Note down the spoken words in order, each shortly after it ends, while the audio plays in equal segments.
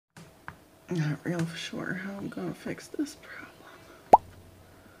Not real sure how I'm gonna fix this problem.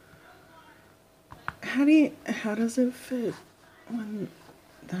 How does it fit on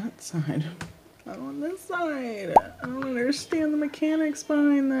that side? Not on this side. I don't understand the mechanics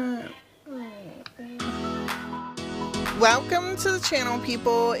behind that. Welcome to the channel,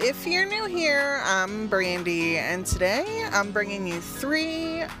 people. If you're new here, I'm Brandi, and today I'm bringing you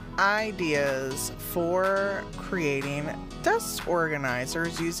 3 ideas for creating desk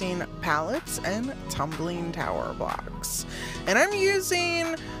organizers using pallets and tumbling tower blocks. And I'm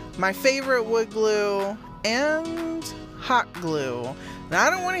using my favorite wood glue and hot glue. Now, I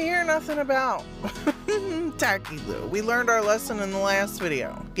don't want to hear nothing about tacky glue. We learned our lesson in the last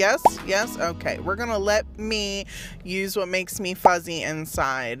video. Yes? Yes? Okay. We're going to let me use what makes me fuzzy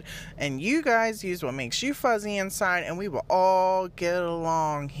inside, and you guys use what makes you fuzzy inside, and we will all get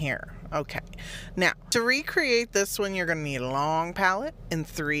along here. Okay. Now, to recreate this one, you're going to need a long pallet and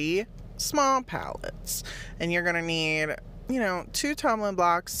 3 small pallets. And you're going to need, 2 tumbling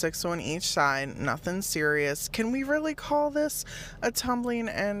blocks, 6 on each side, nothing serious. Can we really call this a tumbling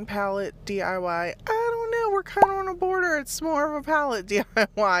and pallet DIY? I don't know, we're kind of on a border. It's more of a pallet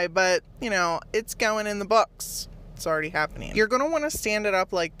DIY, but it's going in the books. It's already happening. You're going to want to stand it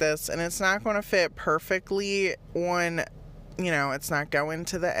up like this, and it's not going to fit perfectly on, it's not going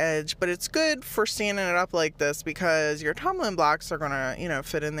to the edge, but it's good for standing it up like this because your tumbling blocks are going to,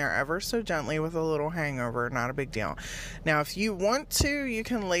 fit in there ever so gently with a little hangover. Not a big deal. Now, if you want to, you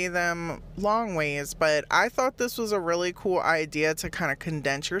can lay them long ways, but I thought this was a really cool idea to kind of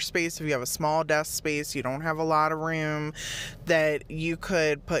condense your space. If you have a small desk space, you don't have a lot of room, that you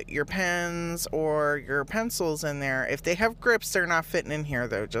could put your pens or your pencils in there. If they have grips, they're not fitting in here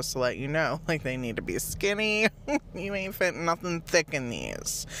though, just to let you know. Like, they need to be skinny. You ain't fitting nothing thick in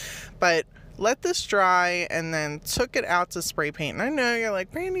these. But let this dry and then took it out to spray paint. And I know you're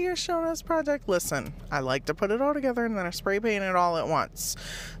like, Brandi, you're showing us project. Listen, I like to put it all together and then I spray paint it all at once.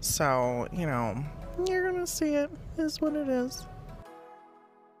 So, you're gonna see it is what it is.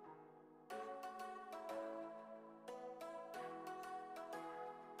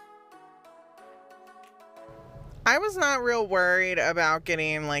 I was not real worried about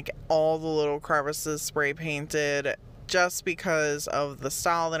getting like all the little crevices spray painted just because of the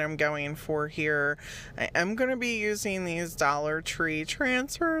style that I'm going for here. I am going to be using these Dollar Tree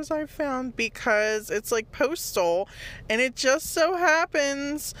transfers I found because it's like postal, and it just so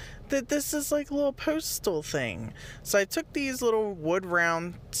happens that this is like a little postal thing. So I took these little wood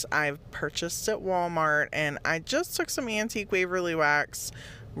rounds I've purchased at Walmart, and I just took some antique Waverly wax,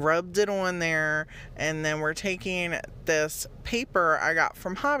 rubbed it on there, and then we're taking this paper I got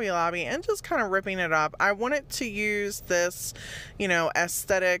from Hobby Lobby and just kind of ripping it up. I wanted to use this,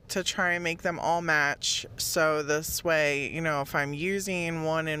 aesthetic to try and make them all match. So this way, if I'm using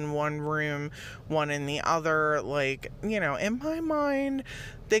one in one room, one in the other, like, in my mind,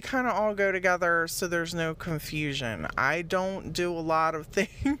 they kind of all go together so there's no confusion. I don't do a lot of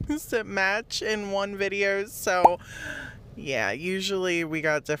things that match in one video, so yeah, usually we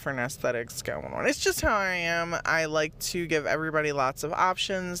got different aesthetics going on. It's just how I am. I like to give everybody lots of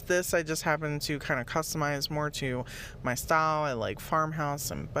options. This I just happen to kind of customize more to my style. I like farmhouse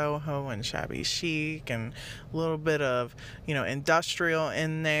and boho and shabby chic and a little bit of, industrial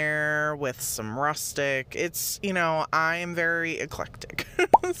in there with some rustic. It's, I am very eclectic.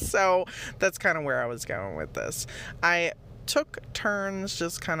 So that's kind of where I was going with this. I took turns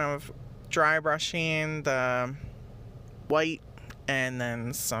just kind of dry brushing the white and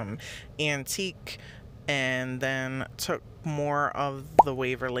then some antique, and then took more of the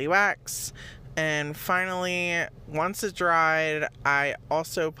Waverly wax, and finally, once it dried, I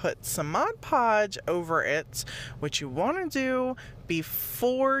also put some Mod Podge over it, which you want to do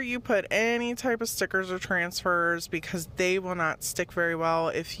before you put any type of stickers or transfers, because they will not stick very well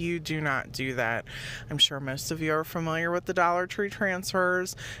if you do not do that. I'm sure most of you are familiar with the Dollar Tree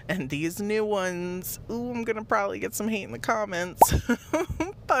transfers, and these new ones, ooh, I'm gonna probably get some hate in the comments,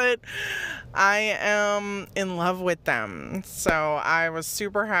 but I am in love with them. So I was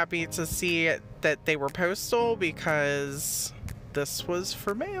super happy to see that they were postal, because this was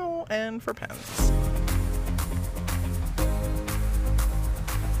for mail and for pens.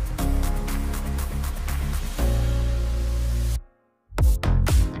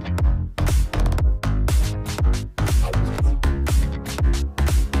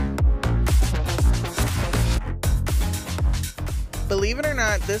 Believe it or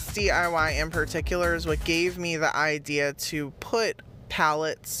not, this DIY in particular is what gave me the idea to put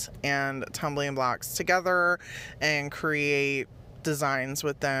pallets and tumbling blocks together and create designs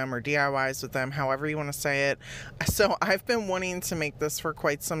with them or DIYs with them, however you want to say it. So I've been wanting to make this for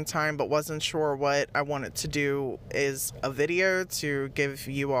quite some time, but wasn't sure what I wanted to do is a video to give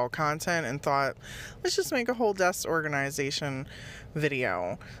you all content, and thought, let's just make a whole desk organization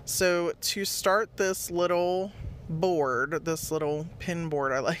video. So to start this little board, this little pin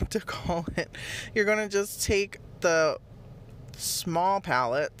board I like to call it, you're going to just take the small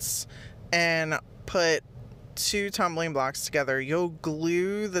pallets and put 2 tumbling blocks together. You'll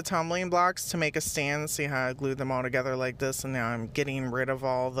glue the tumbling blocks to make a stand. See how I glued them all together like this, and now I'm getting rid of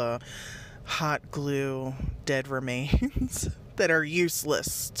all the hot glue dead remains that are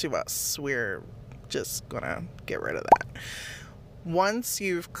useless to us. We're just gonna get rid of that. Once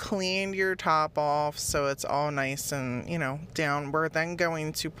you've cleaned your top off so it's all nice and, you know, down, we're then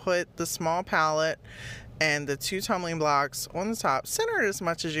going to put the small pallet and the 2 tumbling blocks on the top. Center it as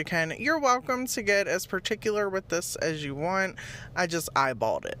much as you can. You're welcome to get as particular with this as you want. I just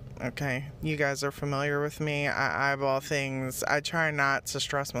eyeballed it, okay? You guys are familiar with me. I eyeball things. I try not to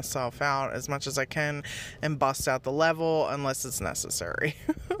stress myself out as much as I can and bust out the level unless it's necessary.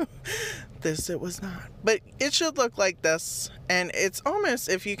 This it was not. But it should look like this. And it's almost,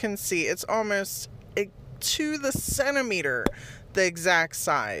 if you can see, it's almost to the centimeter the exact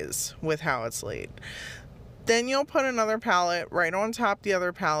size with how it's laid. Then you'll put another pallet right on top the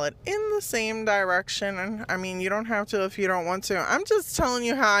other pallet in the same direction. And I mean, you don't have to if you don't want to. I'm just telling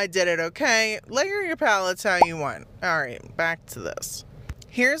you how I did it, okay? Layer your pallets how you want. All right, back to this.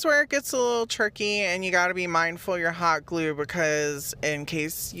 Here's where it gets a little tricky, and you got to be mindful of your hot glue, because in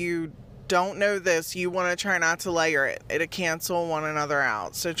case you don't know this, you want to try not to layer it. It'll cancel one another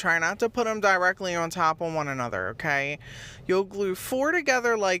out. So try not to put them directly on top of one another, okay? You'll glue 4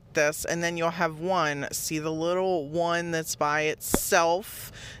 together like this, and then you'll have one. See the little one that's by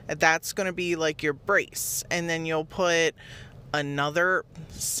itself? That's going to be like your brace. And then you'll put another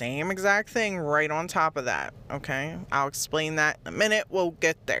same exact thing right on top of that, okay? I'll explain that in a minute. We'll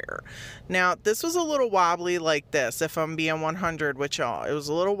get there. Now, this was a little wobbly like this, if I'm being 100 with y'all. It was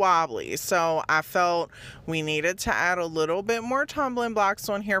a little wobbly, so I felt we needed to add a little bit more tumbling blocks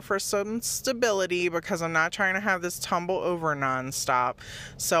on here for some stability, because I'm not trying to have this tumble over nonstop.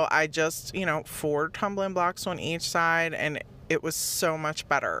 So I just, you know, 4 tumbling blocks on each side, and it was so much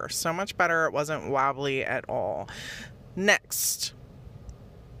better. So much better. It wasn't wobbly at all. Next,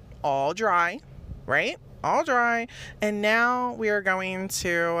 all dry, right? All dry. And now we are going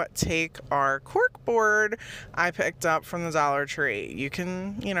to take our cork board I picked up from the Dollar Tree. You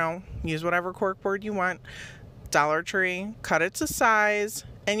can, you know, use whatever cork board you want. Dollar Tree, cut it to size,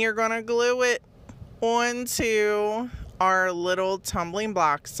 and you're going to glue it onto our little tumbling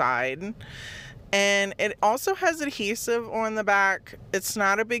block side. And it also has adhesive on the back. It's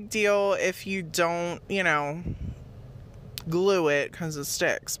not a big deal if you don't, you know, glue it, because it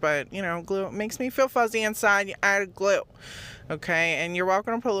sticks, but you know, glue, it makes me feel fuzzy inside. You add glue, okay? And you're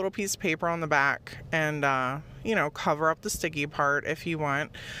welcome to put a little piece of paper on the back and you know, cover up the sticky part if you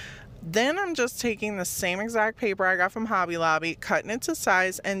want. Then I'm just taking the same exact paper I got from Hobby Lobby, cutting it to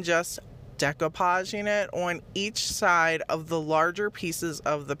size, and just decoupaging it on each side of the larger pieces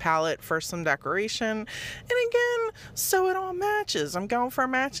of the pallet for some decoration. And again, so it all matches. I'm going for a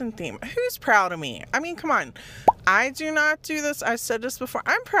matching theme. Who's proud of me? I mean, come on. I do not do this. I said this before.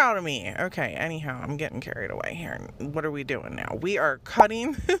 I'm proud of me. Okay, anyhow, I'm getting carried away here. What are we doing now? We are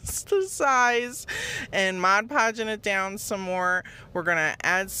cutting this to size and Mod Podging it down some more. We're going to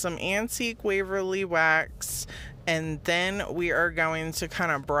add some antique Waverly wax, and then we are going to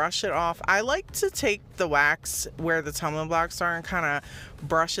kind of brush it off. I like to take the wax where the tumbling blocks are and kind of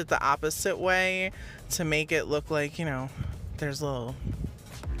brush it the opposite way to make it look like, you know, there's a little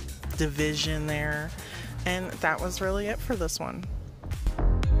division there. And that was really it for this one.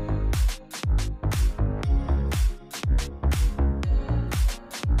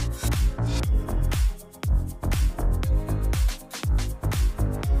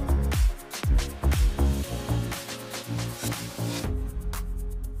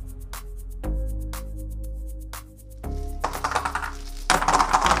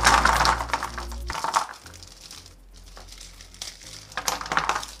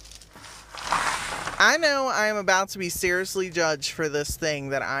 I know I am about to be seriously judged for this thing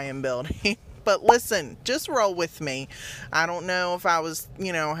that I am building, but listen, just roll with me. I don't know if I was,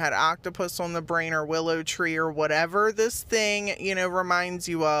 you know, had octopus on the brain or willow tree or whatever this thing, you know, reminds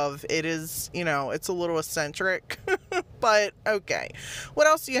you of. It is, you know, it's a little eccentric, but okay. What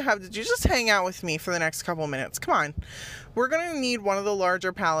else do you have to do? Just hang out with me for the next couple minutes. Come on. We're going to need one of the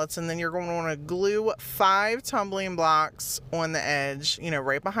larger pallets, and then you're going to want to glue 5 tumbling blocks on the edge, you know,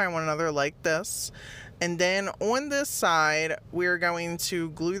 right behind one another like this. And then on this side, we're going to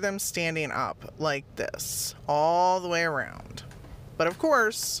glue them standing up like this, all the way around. But of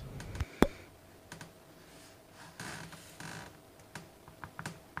course,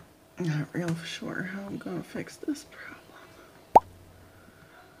 I'm not real sure how I'm going to fix this problem.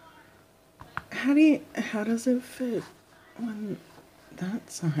 How does it fit on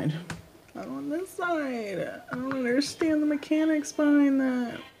that side? Not on this side. I don't understand the mechanics behind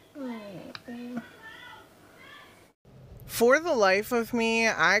that. Oh. For the life of me,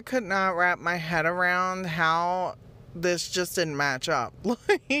 I could not wrap my head around how this just didn't match up.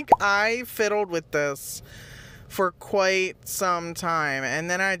 Like, I fiddled with this for quite some time, and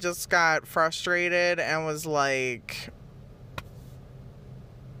then I just got frustrated and was like,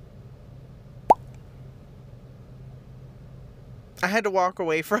 I had to walk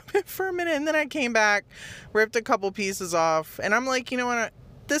away from it for a minute, and then I came back, ripped a couple pieces off, and I'm like, you know what?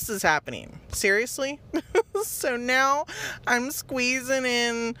 This is happening. Seriously? So now I'm squeezing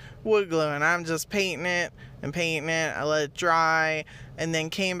in wood glue and I'm just painting it and painting it. I let it dry and then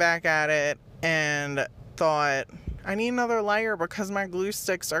came back at it and thought, I need another layer because my glue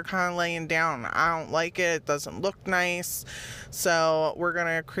sticks are kind of laying down. I don't like it. It doesn't look nice. So we're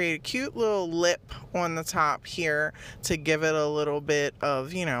going to create a cute little lip on the top here to give it a little bit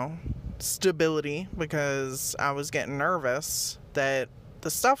of, you know, stability, because I was getting nervous that the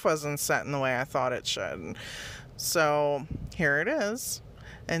stuff wasn't set in the way I thought it should. So here it is.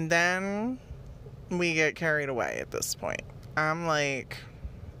 And then we get carried away at this point. I'm like,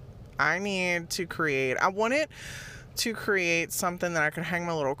 I wanted to create something that I could hang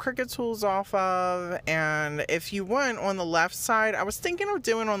my little Cricut tools off of. And if you want, on the left side, I was thinking of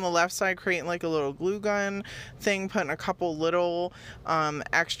doing on the left side, creating like a little glue gun thing, putting a couple little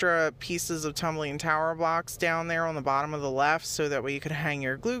extra pieces of tumbling tower blocks down there on the bottom of the left, so that way you could hang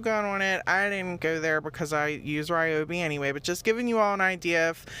your glue gun on it. I didn't go there because I use Ryobi anyway, but just giving you all an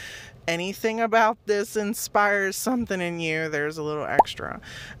idea. If anything about this inspires something in you, there's a little extra.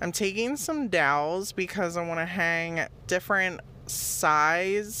 I'm taking some dowels because I want to hang different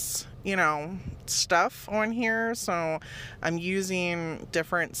size, you know, stuff on here. So I'm using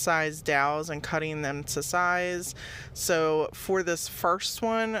different size dowels and cutting them to size. So for this first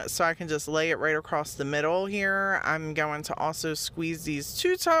one, so I can just lay it right across the middle here, I'm going to also squeeze these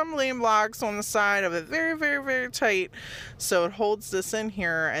 2 tumbling blocks on the side of it very, very, very tight, so it holds this in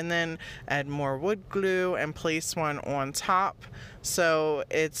here, and then add more wood glue and place one on top so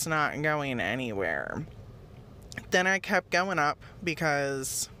it's not going anywhere. Then I kept going up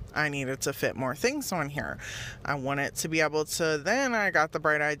because I needed to fit more things on here. I want it to be able to, then I got the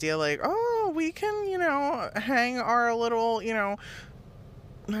bright idea, like, oh, we can, you know, hang our little, you know,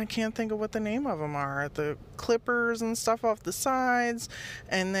 I can't think of what the name of them are, the clippers and stuff off the sides.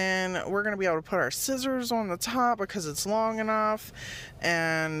 And then we're going to be able to put our scissors on the top because it's long enough.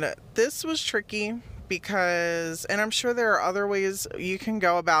 And this was tricky because, and I'm sure there are other ways you can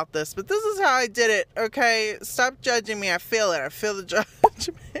go about this, but this is how I did it, okay? Stop judging me. I feel it. I feel the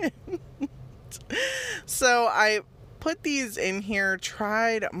judgment. So I put these in here,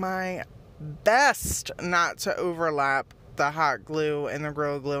 tried my best not to overlap the hot glue and the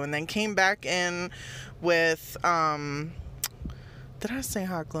Gorilla Glue, and then came back in with, did I say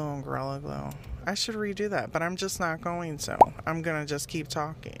hot glue and Gorilla Glue? I should redo that, but I'm just not going to. I'm going to just keep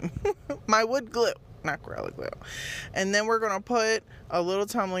talking. My wood glue. Not Gorilla Glue. And then we're going to put a little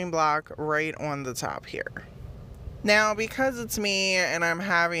tumbling block right on the top here. Now, because it's me and I'm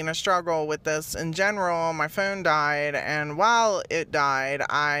having a struggle with this in general, my phone died, and while it died,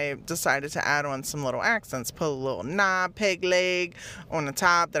 I decided to add on some little accents. Put a little knob, peg leg on the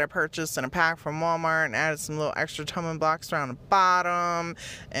top that I purchased in a pack from Walmart, and added some little extra tumbling blocks around the bottom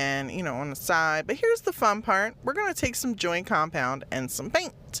and, you know, on the side. But here's the fun part. We're going to take some joint compound and some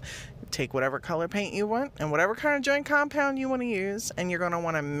paint. Take whatever color paint you want and whatever kind of joint compound you want to use, and you're going to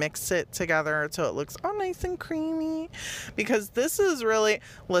want to mix it together so it looks all nice and creamy, because this is really,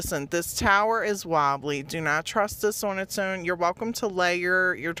 listen, this tower is wobbly. Do not trust this on its own. You're welcome to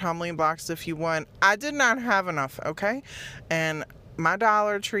layer your tumbling blocks if you want. I did not have enough, okay? And my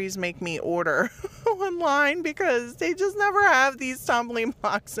Dollar Trees make me order online because they just never have these tumbling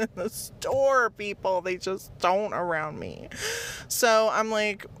blocks in the store, people. They just don't around me. So I'm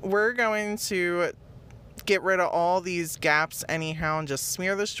like, we're going to get rid of all these gaps anyhow and just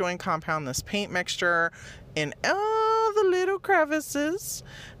smear this joint compound, this paint mixture, in all the little crevices.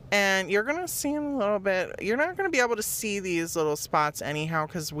 And you're going to see in a little bit, you're not going to be able to see these little spots anyhow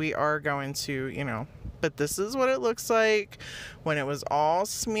because we are going to, you know, but this is what it looks like when it was all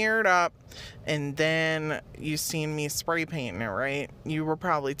smeared up. And then you seen me spray painting it, right? You were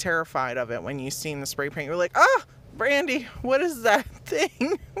probably terrified of it when you seen the spray paint. You're like, oh, Brandi, what is that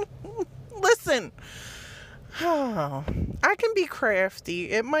thing? Listen, oh, I can be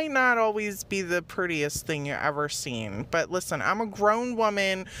crafty. It might not always be the prettiest thing you ever seen, but listen, I'm a grown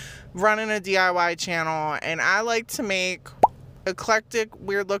woman running a DIY channel, and I like to make eclectic,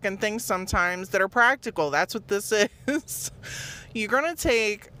 weird looking things sometimes that are practical. That's what this is. You're gonna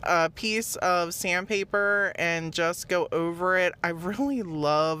take a piece of sandpaper and just go over it. I really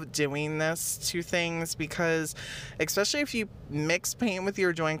love doing this to things because, especially if you mix paint with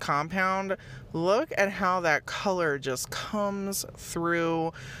your joint compound, look at how that color just comes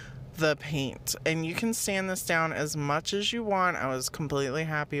through the paint. And you can sand this down as much as you want. I was completely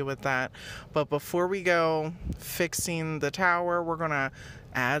happy with that. But before we go fixing the tower, we're gonna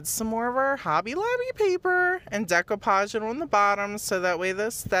add some more of our Hobby Lobby paper and decoupage it on the bottom, so that way the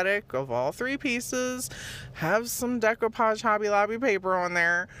aesthetic of all three pieces have some decoupage Hobby Lobby paper on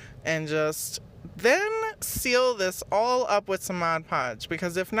there, and just then seal this all up with some Mod Podge,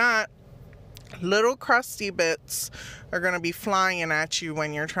 because if not, little crusty bits are going to be flying at you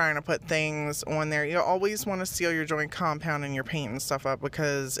when you're trying to put things on there. You always want to seal your joint compound and your paint and stuff up,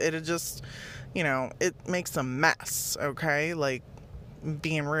 because it'll just, you know, it makes a mess, okay? Like,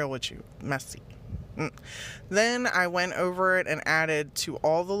 being real with you, messy. Then I went over it and added to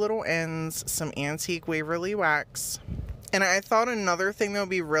all the little ends some antique Waverly wax. And I thought another thing that would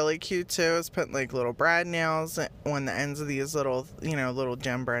be really cute too is put like little brad nails on the ends of these little, you know, little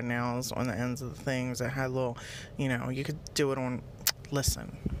gem brad nails on the ends of the things that had little, you know, you could do it on.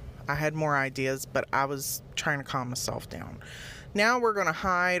 Listen, I had more ideas, but I was trying to calm myself down. Now we're going to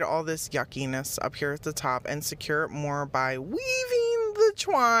hide all this yuckiness up here at the top and secure it more by weaving the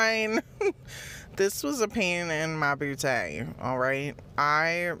twine. This was a pain in my booty, all right?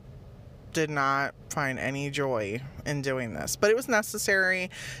 I did not find any joy in doing this, but it was necessary,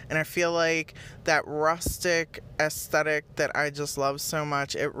 and I feel like that rustic aesthetic that I just love so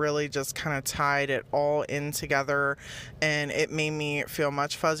much, it really just kind of tied it all in together, and it made me feel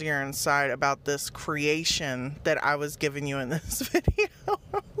much fuzzier inside about this creation that I was giving you in this video.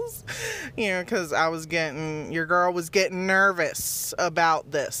 You know, because your girl was getting nervous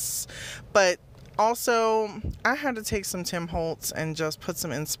about this, but also, I had to take some Tim Holtz and just put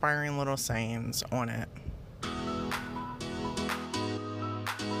some inspiring little sayings on it.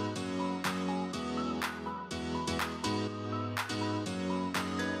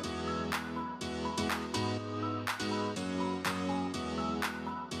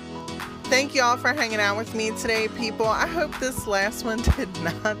 Thank y'all for hanging out with me today, people. I hope this last one did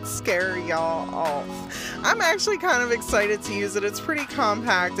not scare y'all off. I'm actually kind of excited to use it. It's pretty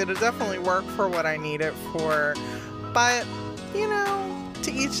compact. It'll definitely work for what I need it for. But, you know,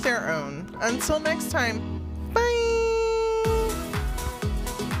 to each their own. Until next time, bye!